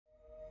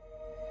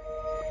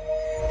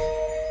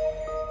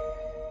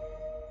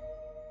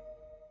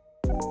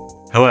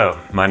Hello,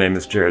 my name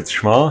is Jared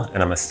Schmall,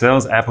 and I'm a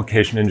sales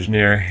application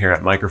engineer here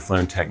at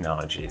Microflone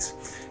Technologies.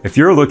 If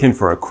you're looking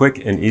for a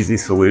quick and easy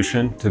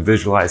solution to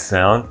visualize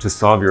sound to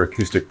solve your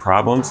acoustic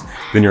problems,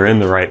 then you're in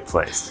the right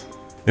place.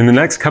 In the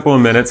next couple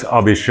of minutes,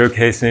 I'll be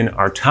showcasing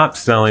our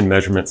top-selling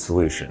measurement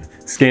solution,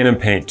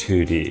 Scan&Paint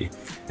 2D,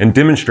 and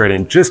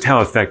demonstrating just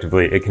how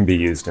effectively it can be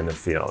used in the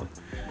field.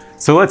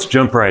 So let's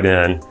jump right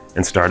in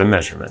and start a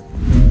measurement.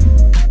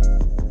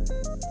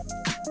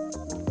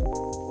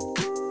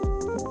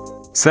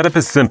 Setup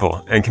is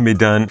simple and can be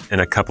done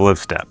in a couple of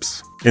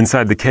steps.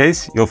 Inside the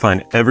case, you'll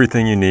find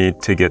everything you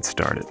need to get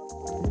started.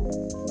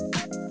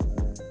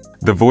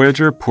 The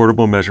Voyager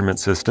portable measurement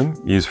system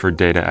used for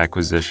data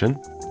acquisition,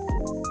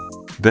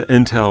 the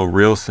Intel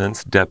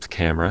RealSense depth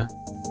camera,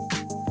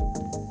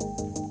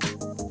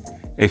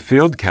 a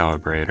field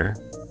calibrator,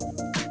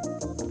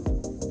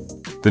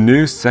 the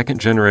new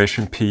second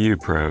generation PU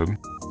probe,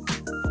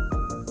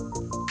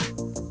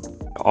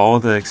 all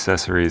the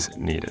accessories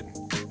needed.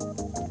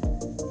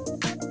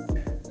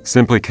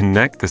 Simply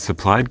connect the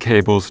supplied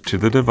cables to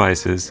the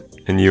devices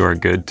and you are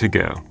good to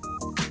go.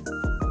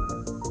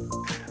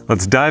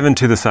 Let's dive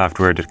into the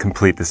software to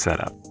complete the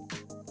setup.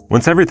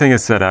 Once everything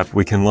is set up,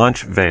 we can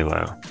launch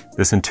Velo.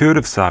 This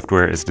intuitive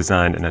software is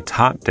designed in a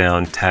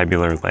top-down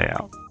tabular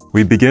layout.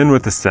 We begin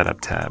with the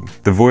Setup tab.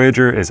 The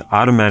Voyager is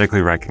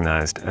automatically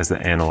recognized as the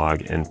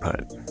analog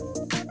input.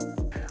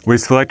 We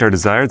select our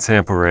desired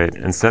sample rate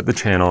and set the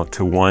channel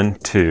to 1,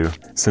 2,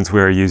 since we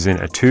are using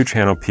a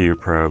 2-channel PU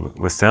probe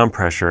with sound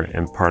pressure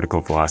and particle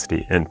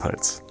velocity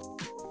inputs.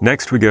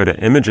 Next, we go to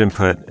Image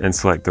Input and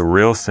select the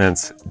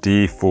RealSense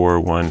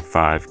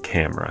D415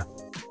 camera.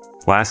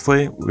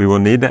 Lastly, we will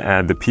need to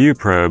add the PU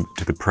probe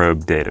to the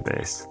probe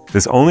database.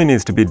 This only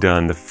needs to be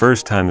done the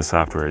first time the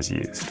software is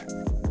used.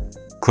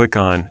 Click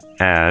on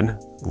Add,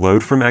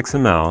 Load from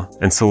XML,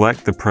 and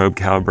select the probe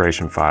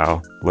calibration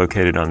file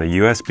located on the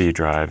USB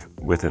drive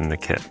within the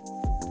kit.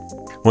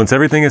 Once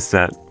everything is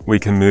set, we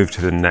can move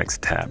to the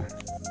next tab.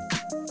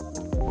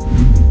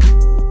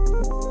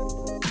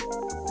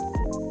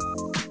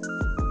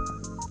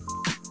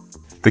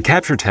 The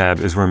Capture tab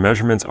is where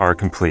measurements are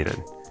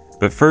completed,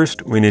 but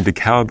first we need to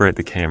calibrate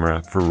the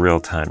camera for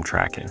real-time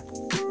tracking.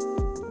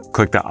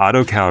 Click the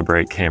Auto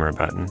Calibrate Camera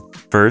button,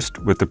 first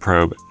with the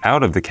probe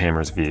out of the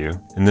camera's view,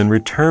 and then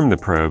return the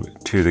probe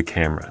to the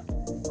camera.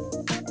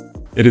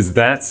 It is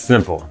that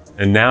simple,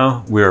 and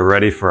now we are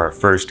ready for our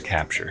first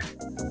capture.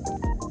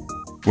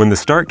 When the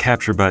Start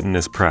Capture button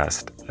is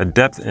pressed, a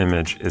depth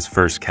image is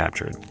first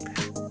captured.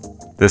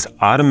 This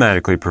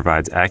automatically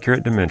provides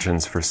accurate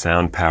dimensions for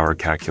sound power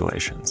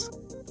calculations.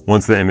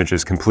 Once the image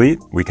is complete,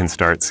 we can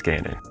start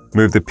scanning.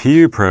 Move the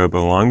PU probe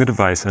along the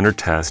device under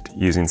test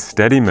using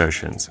steady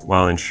motions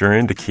while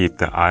ensuring to keep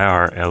the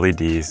IR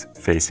LEDs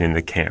facing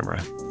the camera.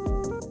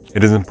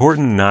 It is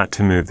important not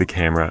to move the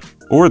camera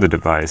or the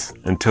device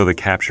until the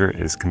capture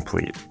is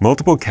complete.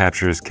 Multiple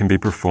captures can be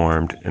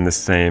performed in the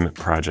same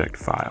project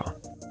file.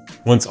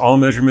 Once all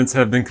measurements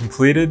have been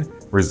completed,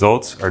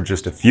 results are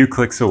just a few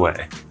clicks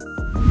away.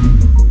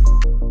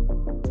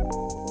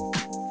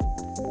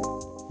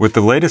 With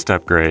the latest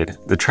upgrade,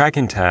 the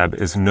Tracking tab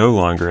is no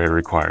longer a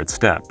required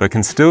step, but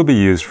can still be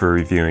used for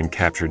reviewing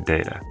captured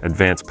data,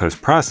 advanced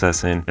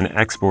post-processing, and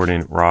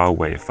exporting raw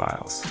WAV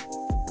files.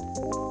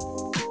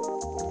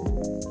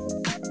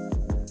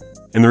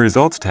 In the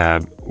Results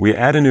tab, we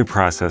add a new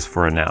process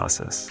for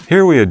analysis.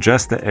 Here we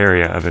adjust the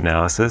area of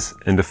analysis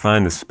and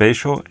define the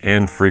spatial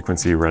and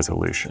frequency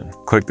resolution.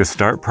 Click the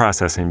Start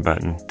Processing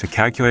button to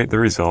calculate the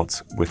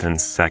results within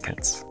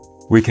seconds.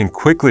 We can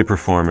quickly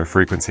perform a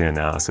frequency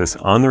analysis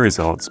on the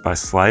results by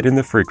sliding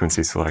the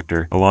frequency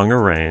selector along a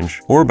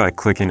range or by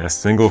clicking a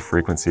single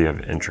frequency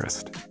of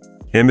interest.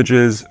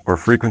 Images or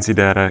frequency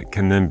data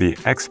can then be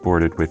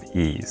exported with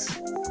ease.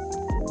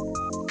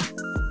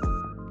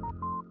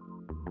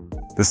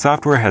 The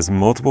software has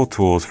multiple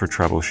tools for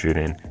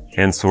troubleshooting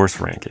and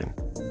source ranking.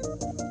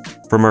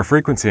 From our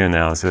frequency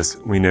analysis,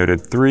 we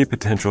noted 3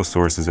 potential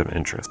sources of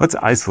interest. Let's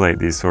isolate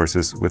these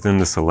sources within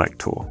the Select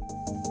tool.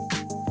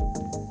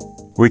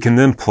 We can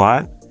then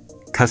plot,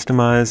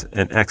 customize,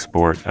 and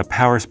export a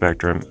power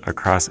spectrum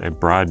across a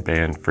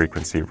broadband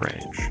frequency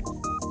range.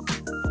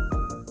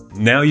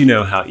 Now you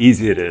know how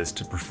easy it is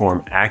to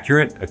perform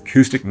accurate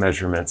acoustic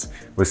measurements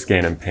with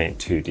Scan&Paint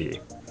 2D.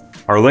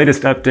 Our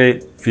latest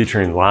update,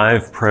 featuring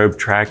live probe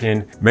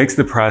tracking, makes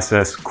the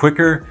process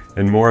quicker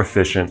and more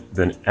efficient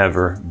than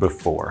ever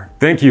before.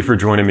 Thank you for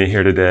joining me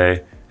here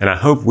today, and I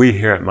hope we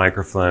here at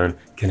Microflone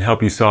can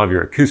help you solve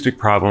your acoustic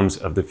problems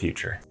of the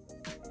future.